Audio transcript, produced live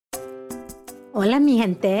Hola mi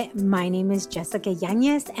gente, my name is Jessica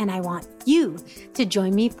Yanez and I want you to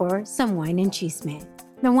join me for some Wine and Chisme.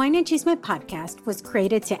 The Wine and Chisme podcast was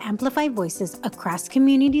created to amplify voices across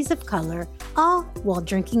communities of color, all while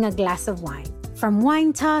drinking a glass of wine. From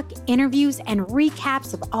wine talk, interviews, and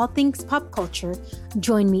recaps of all things pop culture,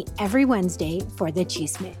 join me every Wednesday for the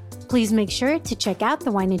Chisme. Please make sure to check out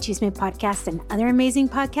the Wine and Chisme podcast and other amazing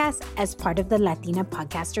podcasts as part of the Latina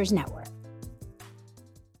Podcasters Network.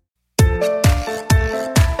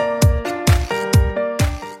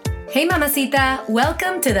 Hey mamacita,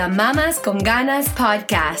 welcome to the Mamas Con Ganas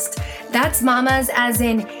podcast. That's mamas as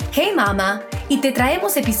in, hey mama, y te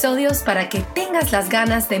traemos episodios para que tengas las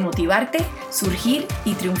ganas de motivarte, surgir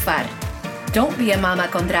y triunfar. Don't be a mama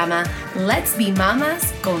con drama, let's be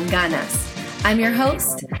mamas con ganas. I'm your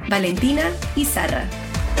host, Valentina Izarra.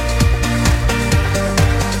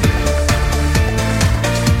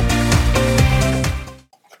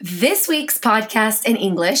 This week's podcast in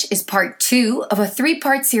English is part 2 of a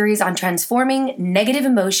 3-part series on transforming negative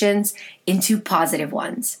emotions into positive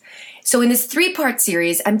ones. So in this 3-part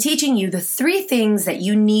series, I'm teaching you the 3 things that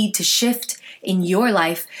you need to shift in your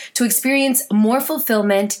life to experience more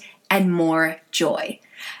fulfillment and more joy.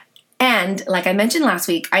 And like I mentioned last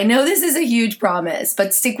week, I know this is a huge promise,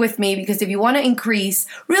 but stick with me because if you want to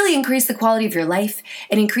really increase the quality of your life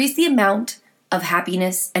and increase the amount of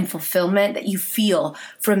happiness and fulfillment that you feel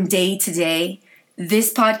from day to day,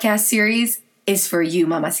 this podcast series is for you,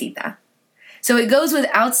 mamacita. So it goes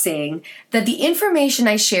without saying that the information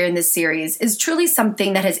I share in this series is truly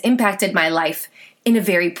something that has impacted my life in a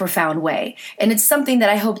very profound way. And it's something that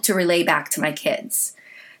I hope to relay back to my kids.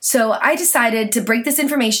 So I decided to break this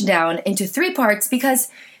information down into 3 parts because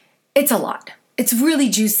it's a lot. It's really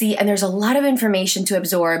juicy and there's a lot of information to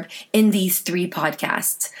absorb in these 3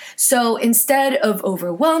 podcasts. So instead of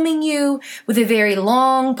overwhelming you with a very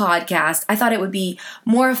long podcast, I thought it would be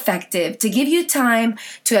more effective to give you time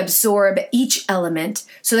to absorb each element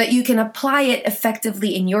so that you can apply it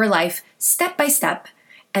effectively in your life step by step.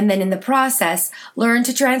 And then in the process, learn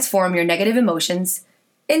to transform your negative emotions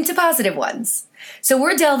into positive ones. So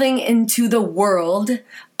we're delving into the world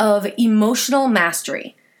of emotional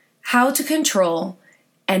mastery. How to control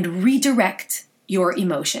and redirect your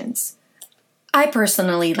emotions. I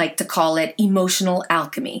personally like to call it emotional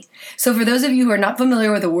alchemy. So for those of you who are not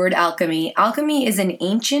familiar with the word alchemy, alchemy is an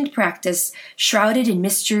ancient practice shrouded in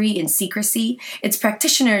mystery and secrecy. Its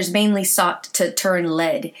practitioners mainly sought to turn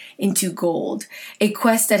lead into gold, a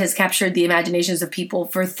quest that has captured the imaginations of people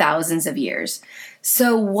for thousands of years.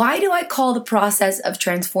 So why do I call the process of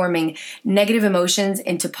transforming negative emotions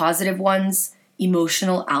into positive ones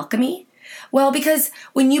emotional alchemy? Well, because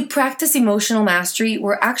when you practice emotional mastery,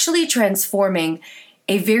 we're actually transforming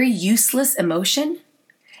a very useless emotion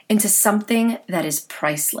into something that is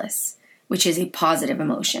priceless, which is a positive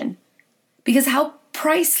emotion. Because how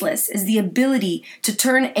priceless is the ability to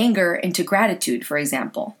turn anger into gratitude, for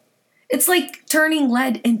example? It's like turning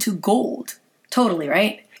lead into gold. Totally,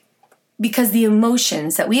 right? Because the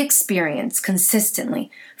emotions that we experience consistently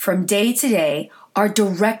from day to day are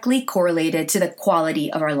directly correlated to the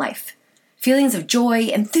quality of our life. Feelings of joy,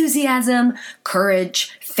 enthusiasm,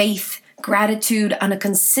 courage, faith, gratitude on a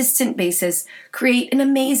consistent basis create an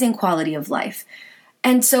amazing quality of life.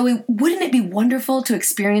 And so wouldn't it be wonderful to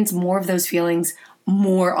experience more of those feelings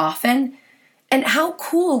more often? And how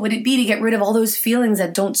cool would it be to get rid of all those feelings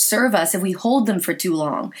that don't serve us if we hold them for too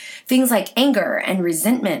long? Things like anger and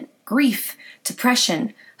resentment, grief,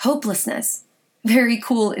 depression, hopelessness. Very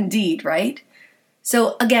cool indeed, right?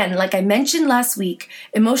 So again, like I mentioned last week,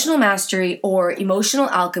 emotional mastery or emotional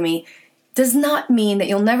alchemy does not mean that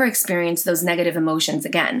you'll never experience those negative emotions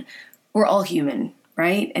again. We're all human,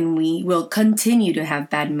 right? And we will continue to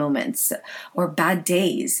have bad moments or bad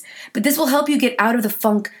days. But this will help you get out of the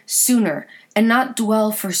funk sooner and not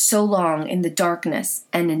dwell for so long in the darkness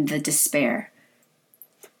and in the despair.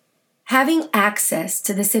 Having access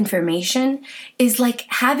to this information is like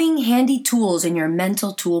having handy tools in your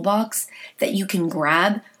mental toolbox that you can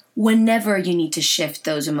grab whenever you need to shift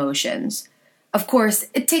those emotions. Of course,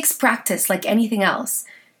 it takes practice like anything else.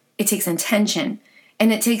 It takes intention,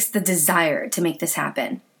 and it takes the desire to make this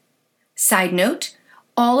happen. Side note,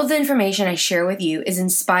 all of the information I share with you is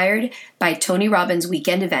inspired by Tony Robbins'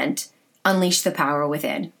 weekend event, Unleash the Power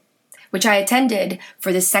Within, which I attended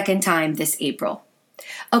for the 2nd time this April.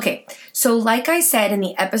 Okay, so like I said in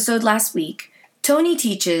the episode last week, Tony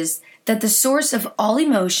teaches that the source of all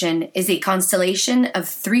emotion is a constellation of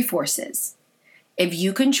 3 forces. If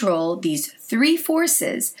you control these 3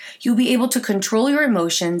 forces, you'll be able to control your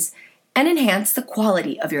emotions and enhance the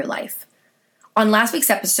quality of your life. On last week's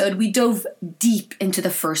episode, we dove deep into the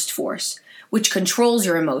first force, which controls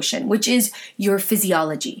your emotion, which is your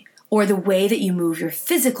physiology, or the way that you move your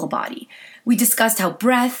physical body. We discussed how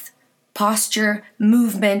breath, posture,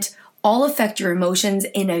 movement all affect your emotions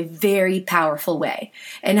in a very powerful way,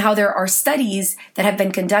 and how there are studies that have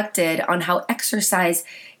been conducted on how exercise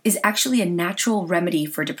is actually a natural remedy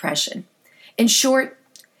for depression. In short,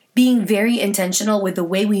 being very intentional with the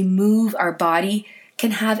way we move our body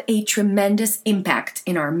can have a tremendous impact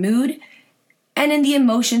in our mood and in the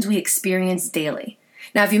emotions we experience daily.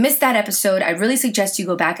 Now, if you missed that episode, I really suggest you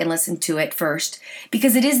go back and listen to it first,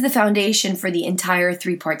 because it is the foundation for the entire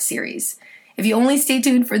 3-part series. If you only stay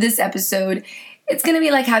tuned for this episode, it's going to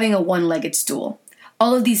be like having a one-legged stool.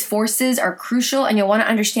 All of these forces are crucial, and you'll want to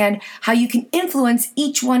understand how you can influence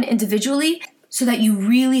each one individually so that you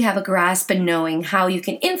really have a grasp in knowing how you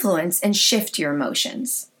can influence and shift your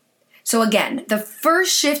emotions. So again, the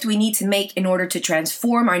first shift we need to make in order to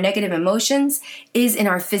transform our negative emotions is in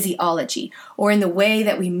our physiology, or in the way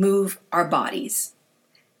that we move our bodies.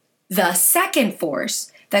 The second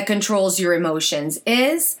force that controls your emotions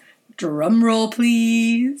is, drum roll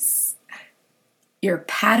please, your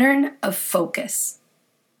pattern of focus.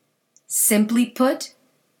 Simply put,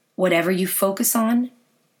 whatever you focus on,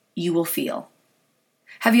 you will feel.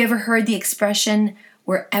 Have you ever heard the expression,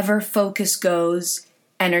 wherever focus goes,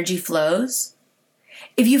 energy flows?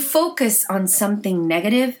 If you focus on something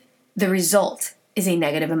negative, the result is a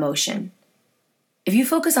negative emotion. If you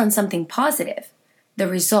focus on something positive, the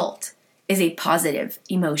result is a positive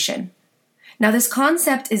emotion. Now, this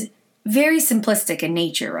concept is very simplistic in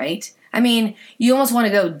nature, right? I mean, you almost want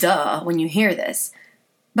to go duh when you hear this.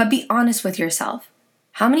 But be honest with yourself.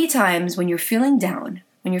 How many times when you're feeling down,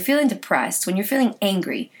 when you're feeling depressed, when you're feeling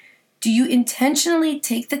angry, do you intentionally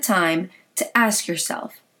take the time to ask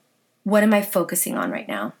yourself, what am I focusing on right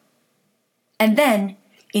now? And then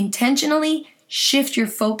intentionally shift your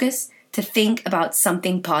focus to think about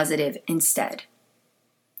something positive instead.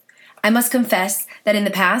 I must confess that in the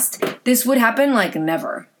past, this would happen like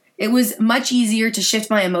never. It was much easier to shift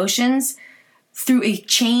my emotions through a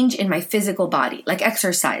change in my physical body, like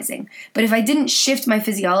exercising. But if I didn't shift my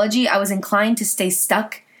physiology, I was inclined to stay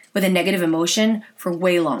stuck with a negative emotion for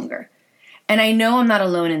way longer. And I know I'm not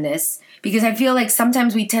alone in this, because I feel like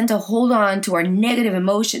sometimes we tend to hold on to our negative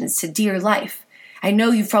emotions to dear life. I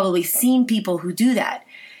know you've probably seen people who do that,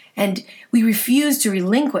 and we refuse to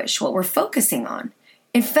relinquish what we're focusing on.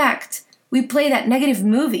 In fact, we play that negative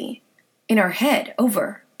movie in our head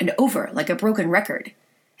over and over like a broken record,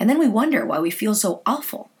 and then we wonder why we feel so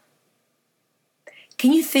awful.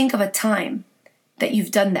 Can you think of a time that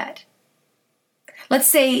you've done that? Let's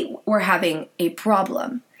say we're having a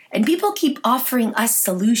problem, and people keep offering us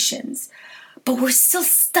solutions, but we're still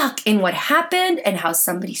stuck in what happened and how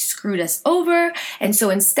somebody screwed us over. And so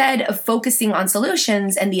instead of focusing on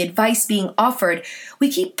solutions and the advice being offered,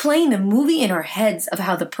 we keep playing the movie in our heads of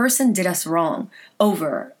how the person did us wrong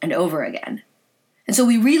over and over again. And so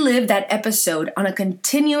we relive that episode on a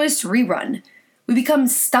continuous rerun. We become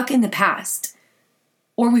stuck in the past,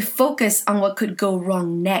 or we focus on what could go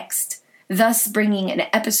wrong next, thus bringing an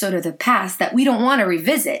episode of the past that we don't want to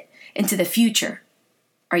revisit into the future.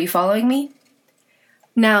 Are you following me?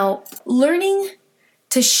 Now, learning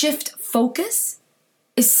to shift focus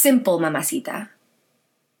is simple, mamacita.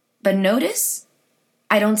 But notice,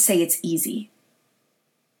 I don't say it's easy.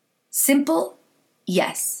 Simple,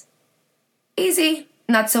 yes. Easy,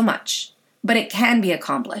 not so much, but it can be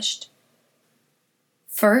accomplished.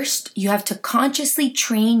 First, you have to consciously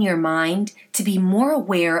train your mind to be more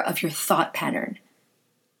aware of your thought pattern.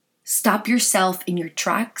 Stop yourself in your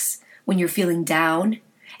tracks when you're feeling down,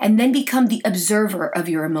 and then become the observer of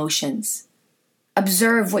your emotions.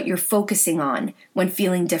 Observe what you're focusing on when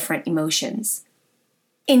feeling different emotions.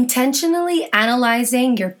 Intentionally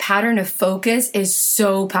analyzing your pattern of focus is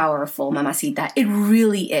so powerful, mamacita. It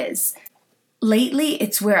really is. Lately,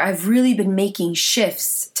 it's where I've really been making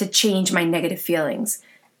shifts to change my negative feelings.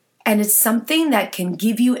 And it's something that can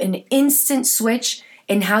give you an instant switch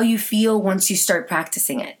in how you feel once you start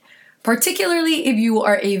practicing it. Particularly if you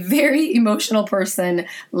are a very emotional person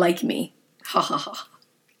like me. Ha ha ha.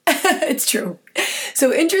 It's true.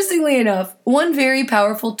 So interestingly enough, one very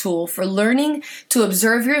powerful tool for learning to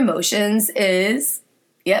observe your emotions is,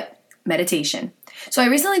 meditation. So I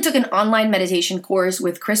recently took an online meditation course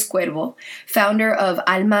with Chris Cuervo, founder of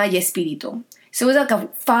Alma y Espíritu. So it was like a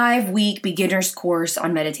 5-week beginner's course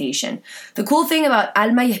on meditation. The cool thing about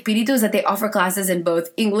Alma y Espíritu is that they offer classes in both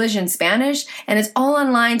English and Spanish, and it's all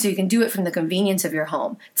online so you can do it from the convenience of your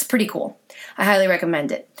home. It's pretty cool. I highly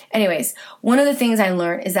recommend it. Anyways, one of the things I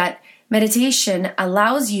learned is that meditation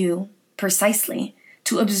allows you precisely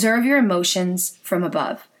to observe your emotions from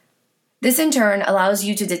above. This in turn allows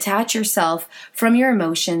you to detach yourself from your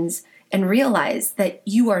emotions and realize that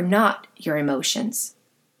you are not your emotions.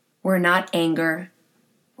 We're not anger.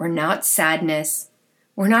 We're not sadness.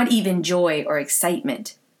 We're not even joy or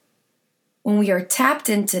excitement. When we are tapped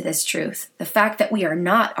into this truth, the fact that we are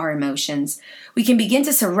not our emotions, we can begin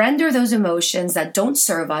to surrender those emotions that don't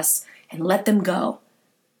serve us and let them go.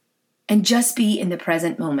 And just be in the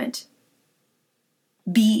present moment.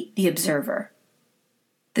 Be the observer.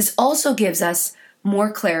 This also gives us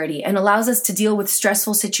more clarity and allows us to deal with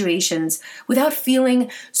stressful situations without feeling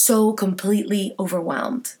so completely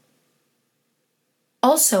overwhelmed.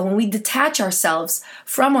 Also, when we detach ourselves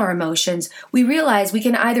from our emotions, we realize we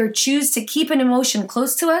can either choose to keep an emotion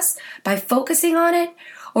close to us by focusing on it,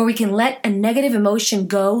 or we can let a negative emotion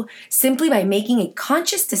go simply by making a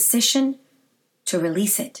conscious decision to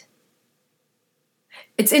release it.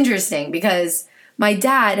 It's interesting because my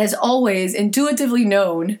dad has always intuitively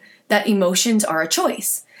known that emotions are a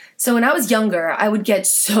choice. So when I was younger, I would get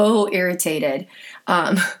so irritated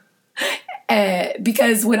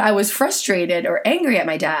because when I was frustrated or angry at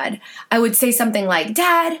my dad, I would say something like,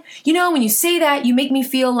 "Dad, when you say that, you make me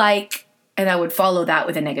feel like," and I would follow that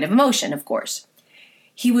with a negative emotion, of course.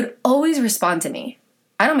 He would always respond to me,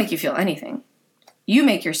 "I don't make you feel anything. You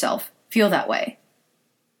make yourself feel that way.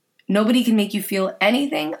 Nobody can make you feel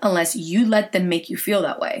anything unless you let them make you feel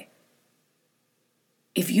that way.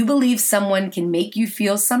 If you believe someone can make you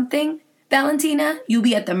feel something, Valentina, you'll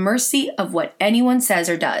be at the mercy of what anyone says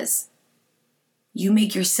or does. You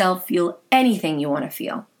make yourself feel anything you want to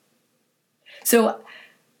feel." So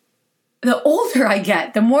the older I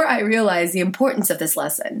get, the more I realize the importance of this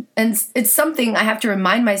lesson. And it's something I have to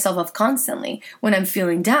remind myself of constantly when I'm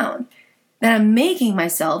feeling down, that I'm making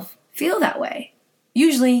myself feel that way,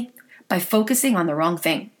 usually by focusing on the wrong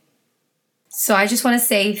thing. So I just want to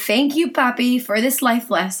say thank you, Papi, for this life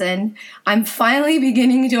lesson. I'm finally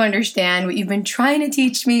beginning to understand what you've been trying to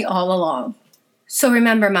teach me all along. So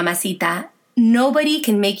remember, Mamacita, nobody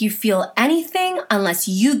can make you feel anything unless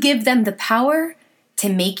you give them the power to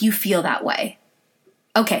make you feel that way.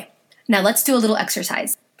 Okay, now let's do a little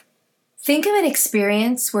exercise. Think of an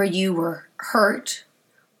experience where you were hurt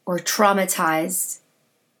or traumatized.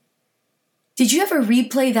 Did you ever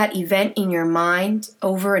replay that event in your mind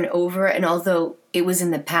over and over, and although it was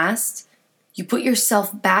in the past, you put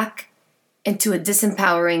yourself back into a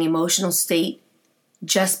disempowering emotional state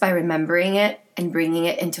just by remembering it and bringing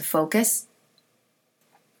it into focus?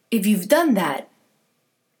 If you've done that,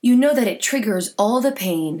 you know that it triggers all the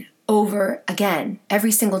pain over again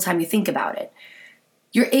every single time you think about it.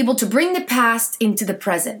 You're able to bring the past into the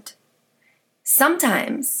present.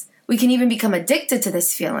 Sometimes we can even become addicted to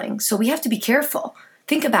this feeling, so we have to be careful.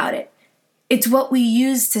 Think about it. It's what we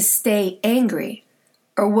use to stay angry,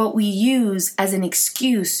 or what we use as an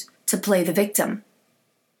excuse to play the victim.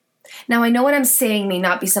 Now, I know what I'm saying may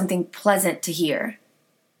not be something pleasant to hear,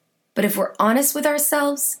 but if we're honest with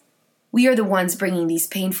ourselves, we are the ones bringing these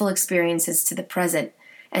painful experiences to the present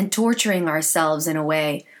and torturing ourselves in a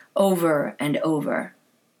way over and over.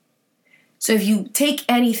 So if you take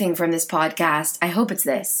anything from this podcast, I hope it's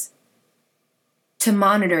this: to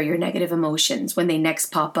monitor your negative emotions when they next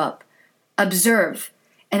pop up. Observe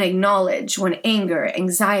and acknowledge when anger,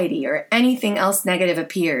 anxiety, or anything else negative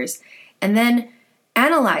appears, and then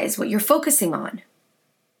analyze what you're focusing on.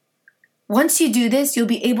 Once you do this, you'll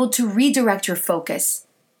be able to redirect your focus,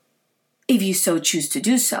 if you so choose to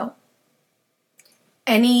do so.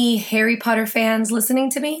 Any Harry Potter fans listening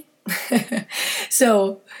to me?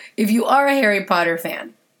 So, if you are a Harry Potter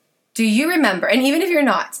fan, do you remember, and even if you're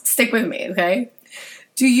not, stick with me, okay?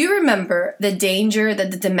 Do you remember the danger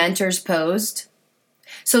that the Dementors posed?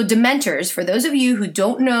 So Dementors, for those of you who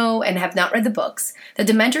don't know and have not read the books, the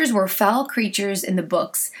Dementors were foul creatures in the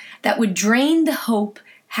books that would drain the hope,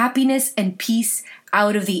 happiness, and peace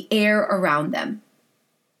out of the air around them.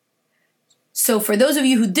 So for those of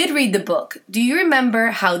you who did read the book, do you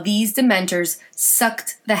remember how these Dementors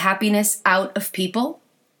sucked the happiness out of people?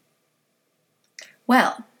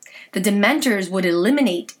 Well, the Dementors would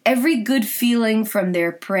eliminate every good feeling from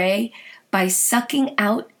their prey by sucking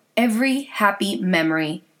out every happy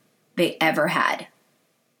memory they ever had.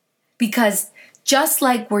 Because just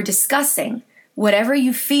like we're discussing, whatever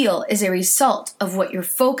you feel is a result of what you're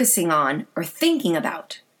focusing on or thinking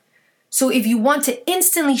about. So if you want to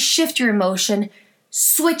instantly shift your emotion,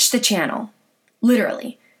 switch the channel.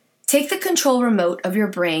 Literally, take the control remote of your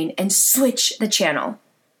brain and switch the channel.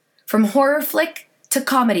 From horror flick to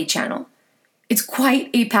comedy channel. It's quite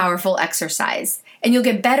a powerful exercise, and you'll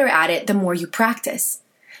get better at it the more you practice.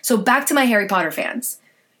 So back to my Harry Potter fans.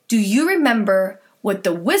 Do you remember what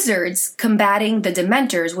the wizards combating the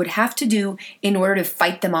Dementors would have to do in order to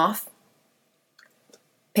fight them off?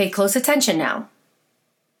 Pay close attention now.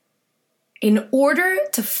 In order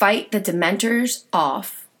to fight the Dementors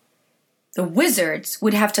off, the wizards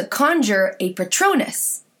would have to conjure a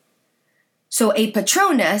Patronus. So a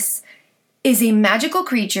Patronus is a magical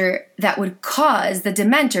creature that would cause the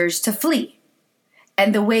Dementors to flee.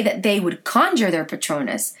 And the way that they would conjure their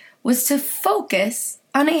Patronus was to focus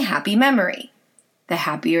on a happy memory. The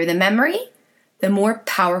happier the memory, the more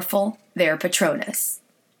powerful their Patronus.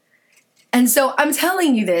 And so I'm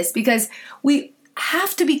telling you this because we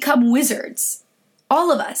have to become wizards.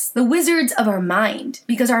 All of us, the wizards of our mind,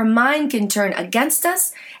 because our mind can turn against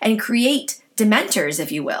us and create Dementors,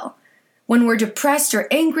 if you will. When we're depressed or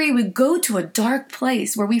angry, we go to a dark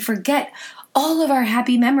place where we forget all of our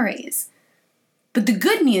happy memories. But the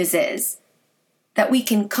good news is that we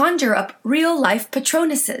can conjure up real-life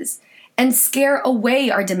Patronuses and scare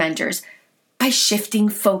away our Dementors by shifting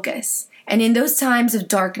focus. And in those times of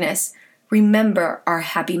darkness, remember our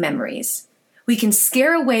happy memories. We can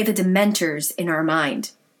scare away the Dementors in our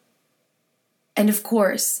mind. And of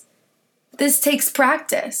course, this takes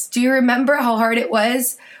practice. Do you remember how hard it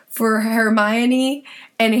was for Hermione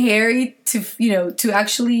and Harry to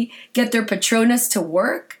actually get their Patronus to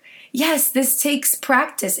work? Yes, this takes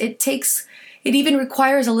practice. It even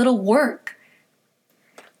requires a little work.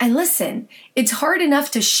 And listen, it's hard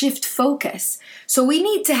enough to shift focus. So we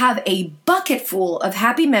need to have a bucket full of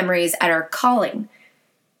happy memories at our calling.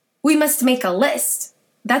 We must make a list.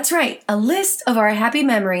 That's right, a list of our happy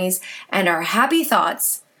memories and our happy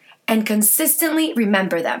thoughts, and consistently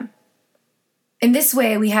remember them. In this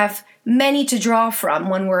way, we have many to draw from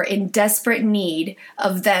when we're in desperate need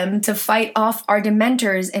of them to fight off our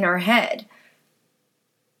Dementors in our head.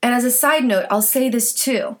 And as a side note, I'll say this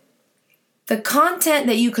too. The content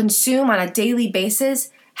that you consume on a daily basis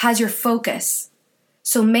has your focus.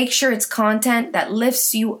 So make sure it's content that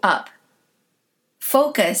lifts you up.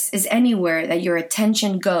 Focus is anywhere that your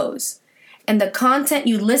attention goes. And the content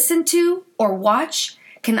you listen to or watch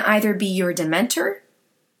can either be your Dementor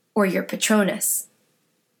or your Patronus.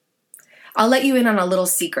 I'll let you in on a little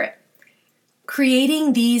secret.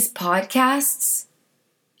 Creating these podcasts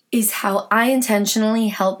is how I intentionally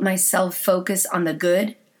help myself focus on the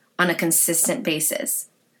good on a consistent basis.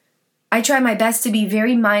 I try my best to be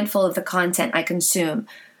very mindful of the content I consume.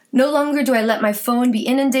 No longer do I let my phone be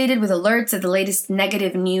inundated with alerts of the latest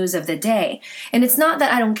negative news of the day. And it's not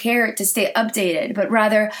that I don't care to stay updated, but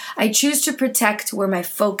rather I choose to protect where my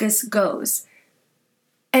focus goes.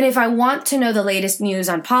 And if I want to know the latest news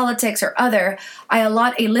on politics or other, I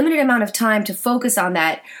allot a limited amount of time to focus on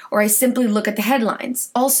that, or I simply look at the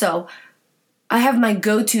headlines. Also, I have my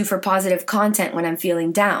go-to for positive content when I'm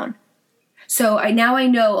feeling down. So now I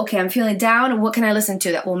know, okay, I'm feeling down, and what can I listen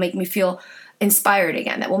to that will make me feel inspired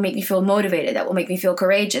again, that will make me feel motivated, that will make me feel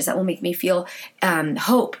courageous, that will make me feel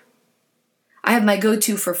hope. I have my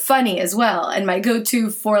go-to for funny as well, and my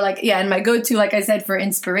go-to for like I said, for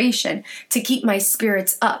inspiration, to keep my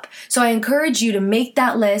spirits up. So I encourage you to make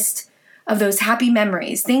that list of those happy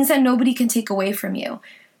memories, things that nobody can take away from you,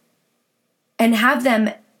 and have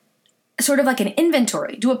them sort of like an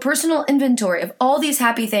inventory. Do a personal inventory of all these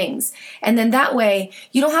happy things. And then that way,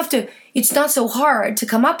 you don't have to, it's not so hard to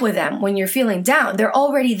come up with them when you're feeling down. They're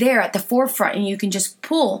already there at the forefront, and you can just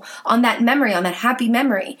pull on that memory, on that happy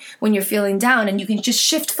memory when you're feeling down, and you can just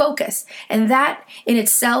shift focus. And that in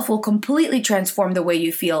itself will completely transform the way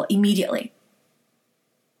you feel immediately.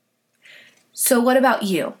 So what about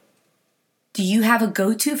you? Do you have a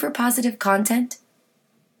go-to for positive content?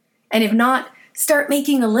 And if not, start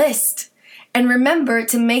making a list. And remember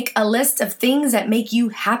to make a list of things that make you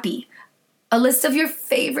happy. A list of your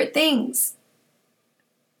favorite things.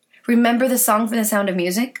 Remember the song from The Sound of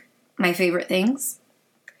Music? My favorite things?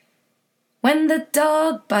 When the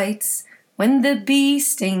dog bites, when the bee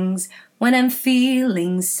stings, when I'm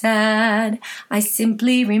feeling sad, I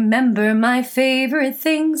simply remember my favorite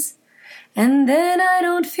things. And then I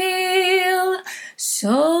don't feel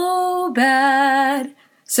so bad.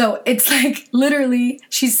 So it's like literally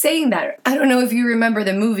she's saying that. I don't know if you remember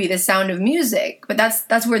the movie The Sound of Music, but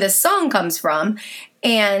that's where this song comes from.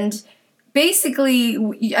 And basically,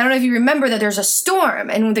 I don't know if you remember that there's a storm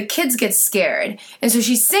and the kids get scared. And so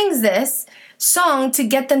she sings this song to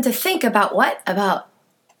get them to think about what? About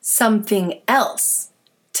something else.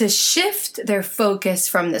 To shift their focus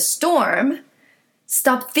from the storm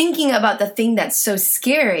stop thinking about the thing that's so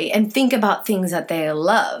scary and think about things that they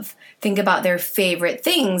love. Think about their favorite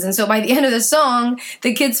things. And so by the end of the song,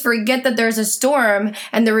 the kids forget that there's a storm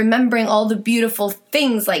and they're remembering all the beautiful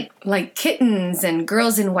things like kittens and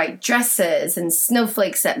girls in white dresses and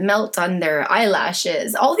snowflakes that melt on their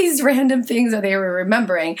eyelashes. All these random things that they were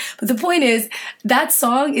remembering. But the point is, that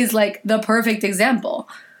song is like the perfect example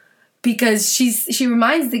because she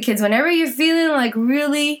reminds the kids, whenever you're feeling like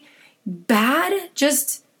really bad,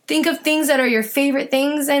 just think of things that are your favorite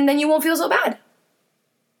things and then you won't feel so bad.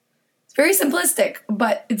 It's very simplistic,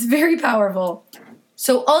 but it's very powerful.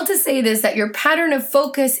 So all to say this, that your pattern of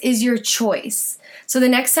focus is your choice. So the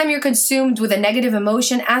next time you're consumed with a negative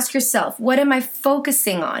emotion, ask yourself, what am I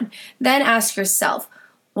focusing on? Then ask yourself,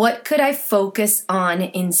 what could I focus on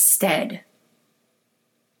instead?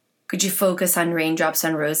 Could you focus on raindrops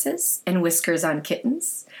on roses and whiskers on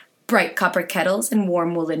kittens? Bright copper kettles and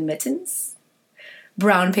warm woolen mittens?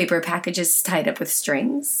 Brown paper packages tied up with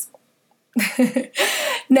strings?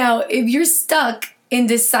 Now, if you're stuck in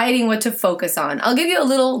deciding what to focus on, I'll give you a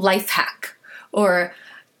little life hack or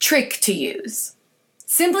trick to use.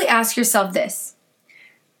 Simply ask yourself this.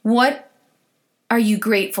 What are you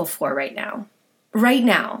grateful for right now? Right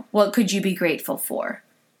now, what could you be grateful for?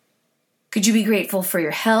 Could you be grateful for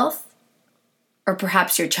your health? Or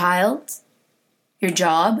perhaps your child? Your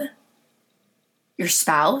job? Your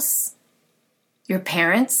spouse? Your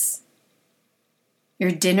parents?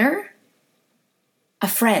 Your dinner? A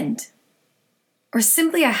friend, or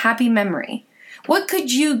simply a happy memory? What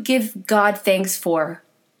could you give God thanks for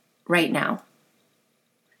right now?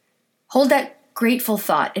 Hold that grateful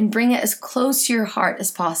thought and bring it as close to your heart as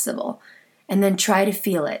possible, and then try to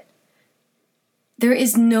feel it. There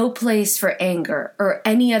is no place for anger or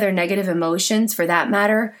any other negative emotions, for that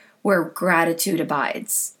matter, where gratitude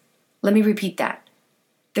abides. Let me repeat that.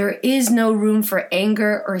 There is no room for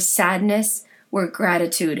anger or sadness where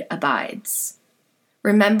gratitude abides.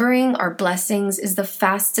 Remembering our blessings is the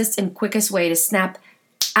fastest and quickest way to snap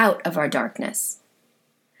out of our darkness.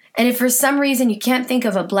 And if for some reason you can't think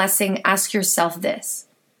of a blessing, ask yourself this.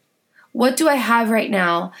 What do I have right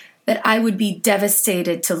now that I would be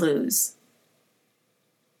devastated to lose?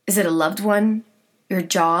 Is it a loved one, your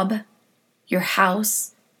job, your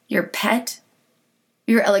house, your pet,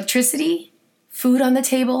 your electricity, food on the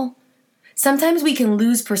table? Sometimes we can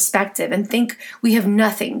lose perspective and think we have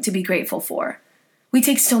nothing to be grateful for. We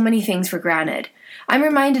take so many things for granted. I'm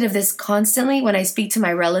reminded of this constantly when I speak to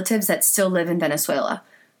my relatives that still live in Venezuela.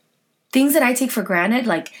 Things that I take for granted,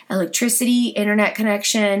 like electricity, internet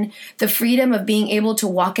connection, the freedom of being able to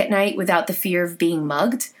walk at night without the fear of being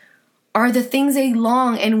mugged, are the things they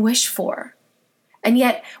long and wish for. And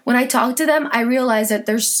yet, when I talk to them, I realize that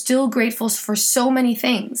they're still grateful for so many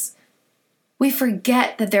things. We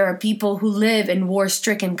forget that there are people who live in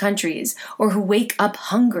war-stricken countries or who wake up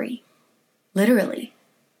hungry. Literally.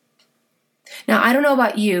 Now, I don't know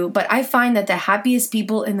about you, but I find that the happiest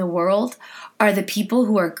people in the world are the people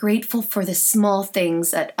who are grateful for the small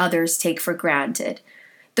things that others take for granted.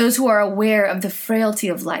 Those who are aware of the frailty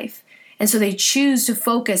of life, and so they choose to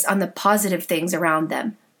focus on the positive things around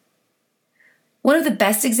them. One of the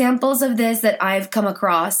best examples of this that I've come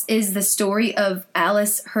across is the story of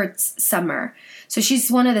Alice Herz-Sommer. So she's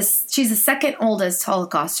the second oldest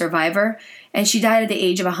Holocaust survivor, and she died at the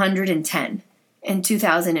age of 110 in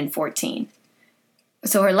 2014.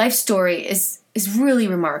 So her life story is really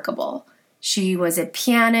remarkable. She was a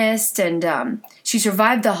pianist and she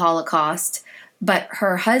survived the Holocaust, but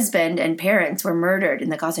her husband and parents were murdered in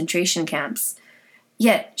the concentration camps.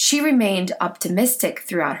 Yet she remained optimistic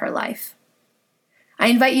throughout her life. I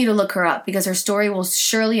invite you to look her up because her story will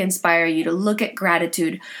surely inspire you to look at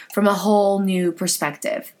gratitude from a whole new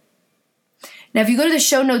perspective. Now, if you go to the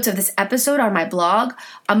show notes of this episode on my blog,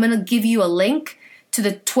 I'm going to give you a link to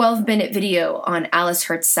the 12-minute video on Alice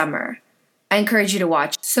Herz-Sommer. I encourage you to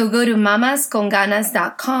watch. So go to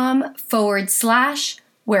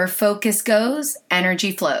mamasconganas.com/where focus goes,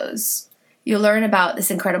 energy flows. You'll learn about this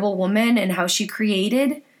incredible woman and how she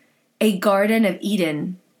created a Garden of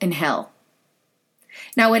Eden in hell.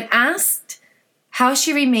 Now, when asked how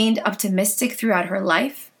she remained optimistic throughout her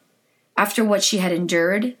life after what she had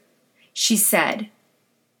endured, she said,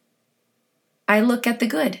 "I look at the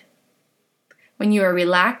good. When you are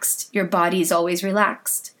relaxed, your body is always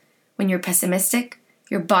relaxed. When you're pessimistic,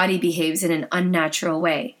 your body behaves in an unnatural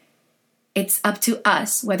way. It's up to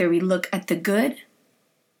us whether we look at the good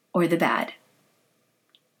or the bad."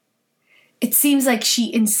 It seems like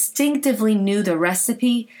she instinctively knew the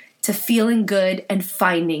recipe to feeling good and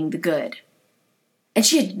finding the good. And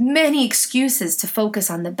she had many excuses to focus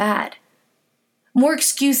on the bad. More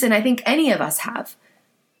excuse than I think any of us have.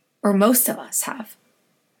 or most of us have.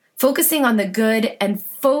 Focusing on the good and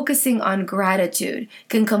focusing on gratitude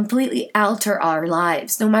can completely alter our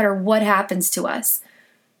lives, no matter what happens to us.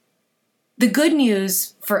 The good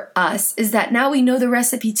news for us is that now we know the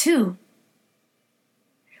recipe too.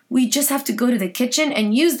 We just have to go to the kitchen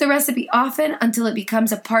and use the recipe often until it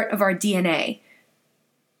becomes a part of our DNA.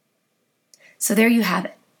 So there you have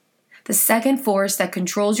it. The second force that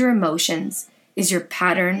controls your emotions is your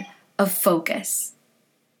pattern of focus.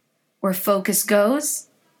 Where focus goes,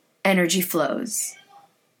 energy flows.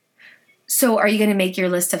 So are you going to make your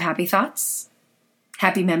list of happy thoughts?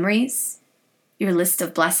 Happy memories? Your list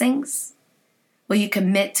of blessings? Will you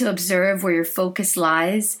commit to observe where your focus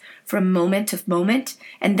lies from moment to moment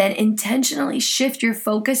and then intentionally shift your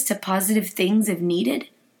focus to positive things if needed?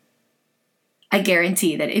 I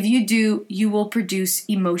guarantee that if you do, you will produce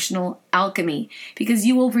emotional alchemy because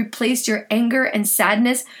you will replace your anger and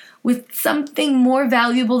sadness with something more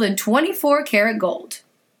valuable than 24-karat gold: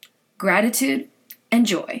 gratitude and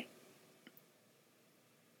joy.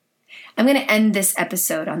 I'm going to end this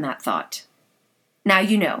episode on that thought. Now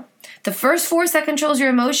you know. The first force that controls your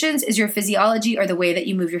emotions is your physiology, or the way that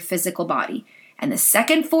you move your physical body. And the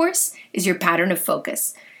second force is your pattern of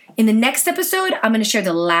focus. In the next episode, I'm going to share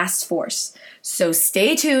the last force. So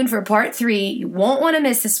stay tuned for part 3. You won't want to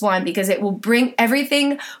miss this one because it will bring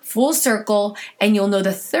everything full circle, and you'll know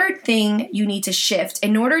the third thing you need to shift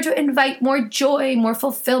in order to invite more joy, more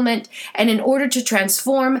fulfillment, and in order to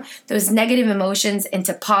transform those negative emotions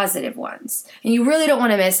into positive ones. And you really don't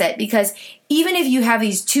want to miss it, because even if you have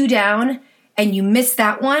these 2 down and you miss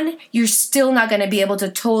that one, you're still not going to be able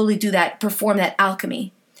to totally do that, perform that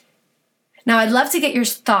alchemy. Now, I'd love to get your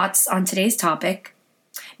thoughts on today's topic.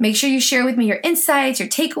 Make sure you share with me your insights, your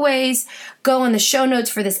takeaways. Go on the show notes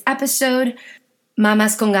for this episode,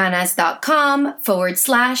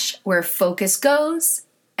 mamasconganas.com/where focus goes,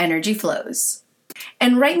 energy flows.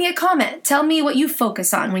 And write me a comment. Tell me what you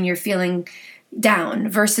focus on when you're feeling down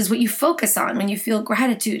versus what you focus on when you feel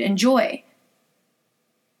gratitude and joy.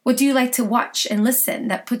 What do you like to watch and listen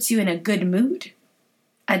that puts you in a good mood?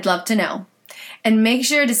 I'd love to know. And make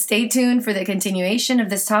sure to stay tuned for the continuation of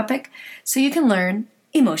this topic so you can learn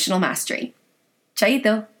emotional mastery.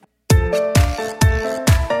 Chaito!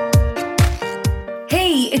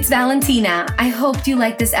 Hey, it's Valentina. I hope you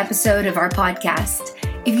liked this episode of our podcast.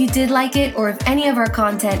 If you did like it, or if any of our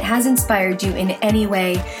content has inspired you in any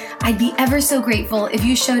way, I'd be ever so grateful if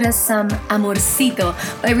you showed us some amorcito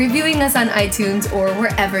by reviewing us on iTunes or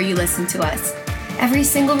wherever you listen to us. Every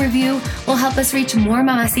single review will help us reach more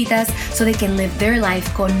mamacitas so they can live their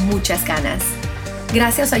life con muchas ganas.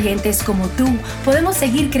 Gracias, oyentes como tú, podemos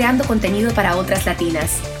seguir creando contenido para otras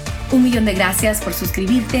latinas. 1,000,000 de gracias por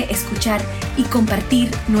suscribirte, escuchar y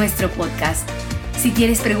compartir nuestro podcast. Si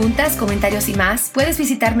quieres preguntas, comentarios y más, puedes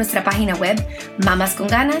visitar nuestra página web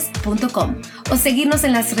mamasconganas.com o seguirnos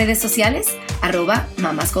en las redes sociales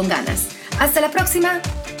 @mamasconganas. Hasta la próxima.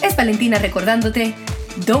 Es Valentina recordándote: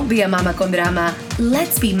 don't be a mama con drama.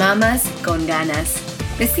 Let's be mamas con ganas.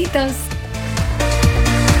 Besitos.